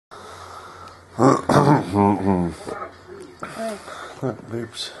Oops.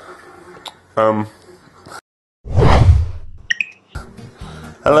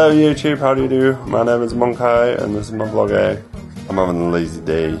 Hello YouTube, how do you do? My name is Monkaiy and this is my vlog. I'm having a lazy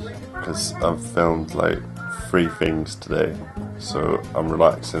day because I've filmed like 3 things today, so I'm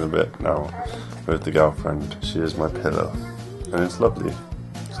relaxing a bit now with the girlfriend. She is my pillow and it's lovely,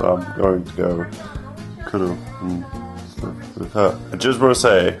 so I'm going to go cuddle and stuff with her. I just want to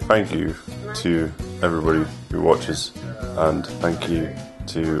say thank you to everybody who watches, and thank you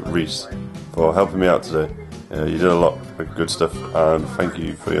to Reese for helping me out today. You did a lot of good stuff, and thank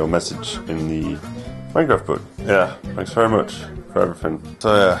you for your message in the Minecraft book. Yeah, thanks very much for everything.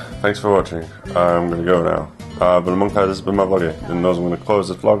 So yeah, thanks for watching. I'm gonna go now. But Monkaiy, this has been my vlog, and knows I'm gonna close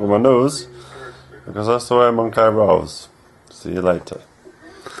this vlog with my nose, because that's the way Monkaiy rolls. See you later.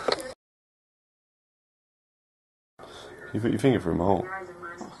 You put your finger through my hole.